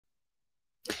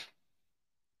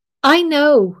I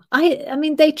know. I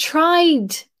mean, they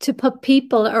tried to put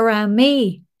people around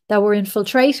me that were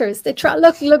infiltrators. They try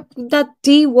look that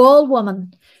Dee Wall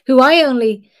woman who I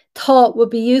only thought would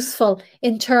be useful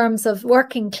in terms of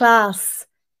working class,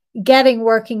 getting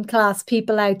working class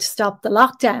people out to stop the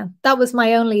lockdown. That was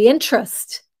my only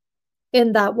interest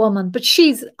in that woman. But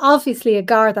she's obviously a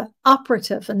Garda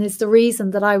operative and is the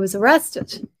reason that I was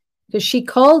arrested because she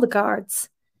called the guards.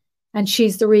 And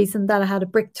she's the reason that I had a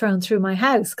brick thrown through my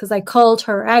house because I called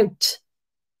her out.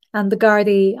 And the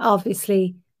Gardaí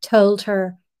obviously told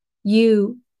her,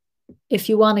 you, if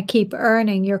you want to keep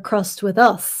earning your crust with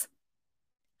us,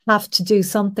 have to do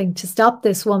something to stop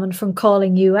this woman from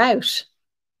calling you out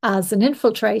as an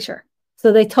infiltrator.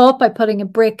 So they thought by putting a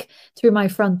brick through my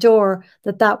front door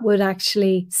that that would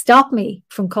actually stop me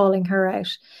from calling her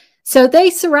out. So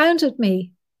they surrounded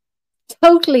me,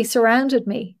 totally surrounded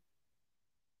me.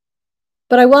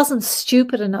 But I wasn't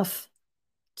stupid enough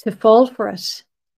to fall for it.